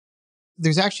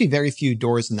there's actually very few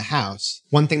doors in the house.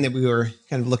 One thing that we were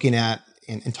kind of looking at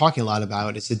and talking a lot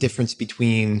about is the difference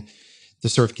between the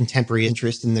sort of contemporary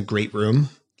interest in the great room,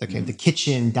 the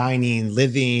kitchen, dining,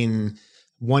 living,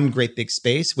 one great big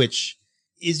space, which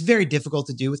is very difficult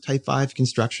to do with Type 5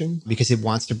 construction because it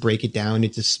wants to break it down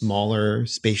into smaller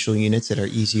spatial units that are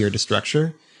easier to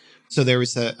structure. So there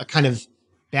was a kind of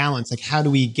balance, like how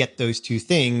do we get those two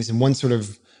things? And one sort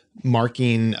of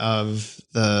marking of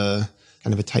the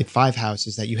kind of a Type 5 house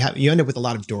is that you end up with a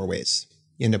lot of doorways.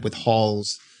 You end up with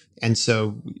halls. And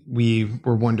so we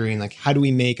were wondering, like, how do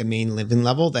we make a main living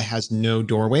level that has no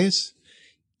doorways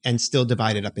and still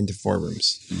divide it up into 4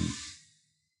 rooms?